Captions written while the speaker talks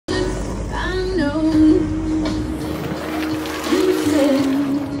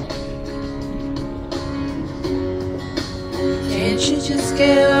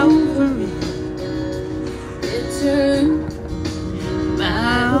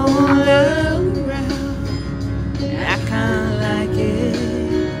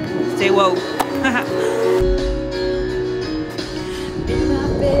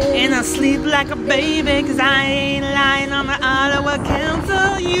like a baby, cause I ain't lying on the Ottawa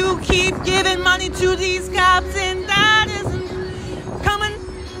Council. You keep giving money to these cops and that isn't coming,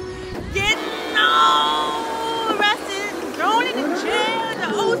 getting all arrested, thrown into jail, the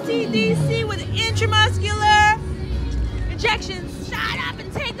OCDC with intramuscular injections. Shut up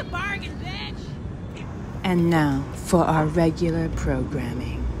and take the bargain, bitch! And now for our regular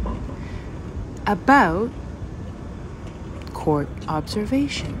programming. About court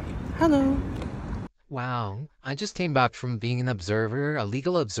observation. Hello. Wow, I just came back from being an observer, a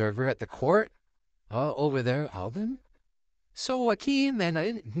legal observer at the court over there, Alvin. So I came and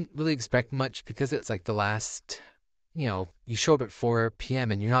I didn't really expect much because it's like the last, you show up at 4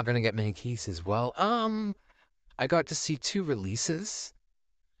 p.m. and you're not going to get many cases. Well, I got to see 2 releases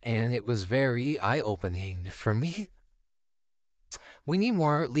and it was very eye-opening for me. We need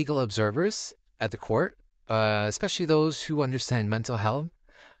more legal observers at the court, especially those who understand mental health.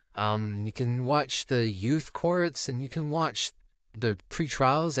 You can watch the youth courts and you can watch the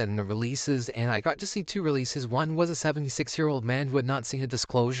pre-trials and the releases, and I got to see 2 releases. One was a 76-year-old man who had not seen a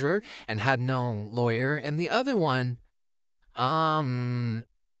disclosure and had no lawyer, and the other one,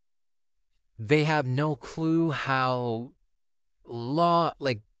 they have no clue how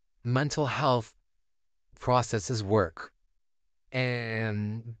mental health processes work.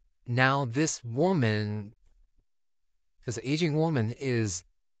 And now this woman, this aging woman, is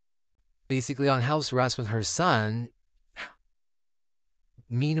basically on house arrest with her son.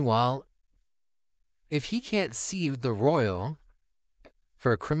 Meanwhile, if he can't see the royal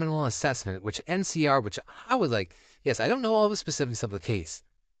for a criminal assessment, which NCR, which I was like, yes, I don't know all the specifics of the case,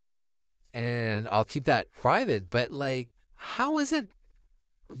 and I'll keep that private, but like, how is it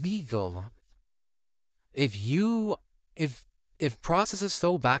legal if process is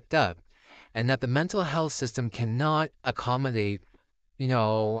so backed up and that the mental health system cannot accommodate,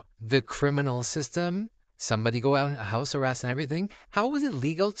 the criminal system, somebody go out in a house arrest and everything? How is it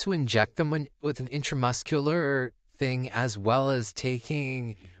legal to inject them with an intramuscular thing as well as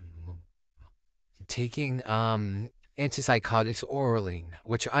taking antipsychotics orally,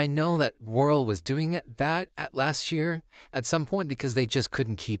 which I know that World was doing that at last year at some point because they just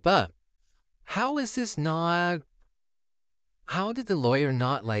couldn't keep up. How is this not? How did the lawyer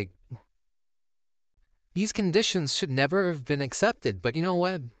not these conditions should never have been accepted? But you know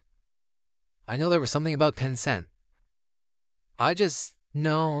what? I know there was something about consent. I just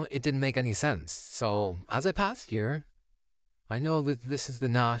know it didn't make any sense. So as I passed here, I know that this is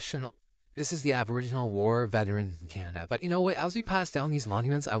the Aboriginal War veterans in Canada. But you know what? As we pass down these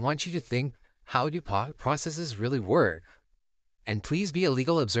monuments, I want you to think, how do processes really work? And please be a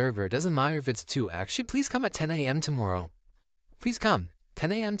legal observer. It doesn't matter if it's 2. Actually, please come at 10 a.m. tomorrow. Please come.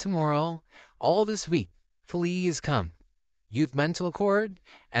 10 a.m. tomorrow, all this week. Please come. Youth mental court,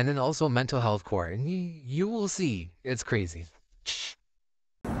 and then also mental health court. And you will see. It's crazy.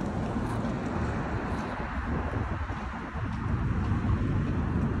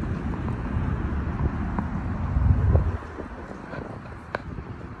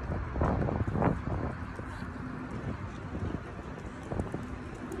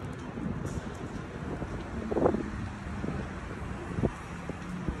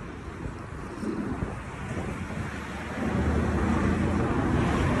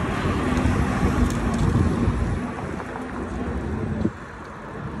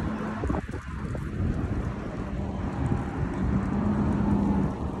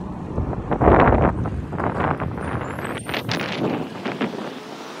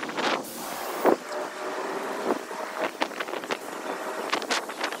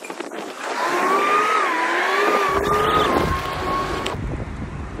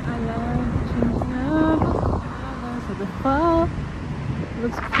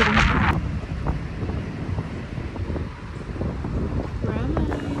 Looks pretty.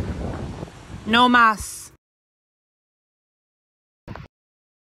 No mas.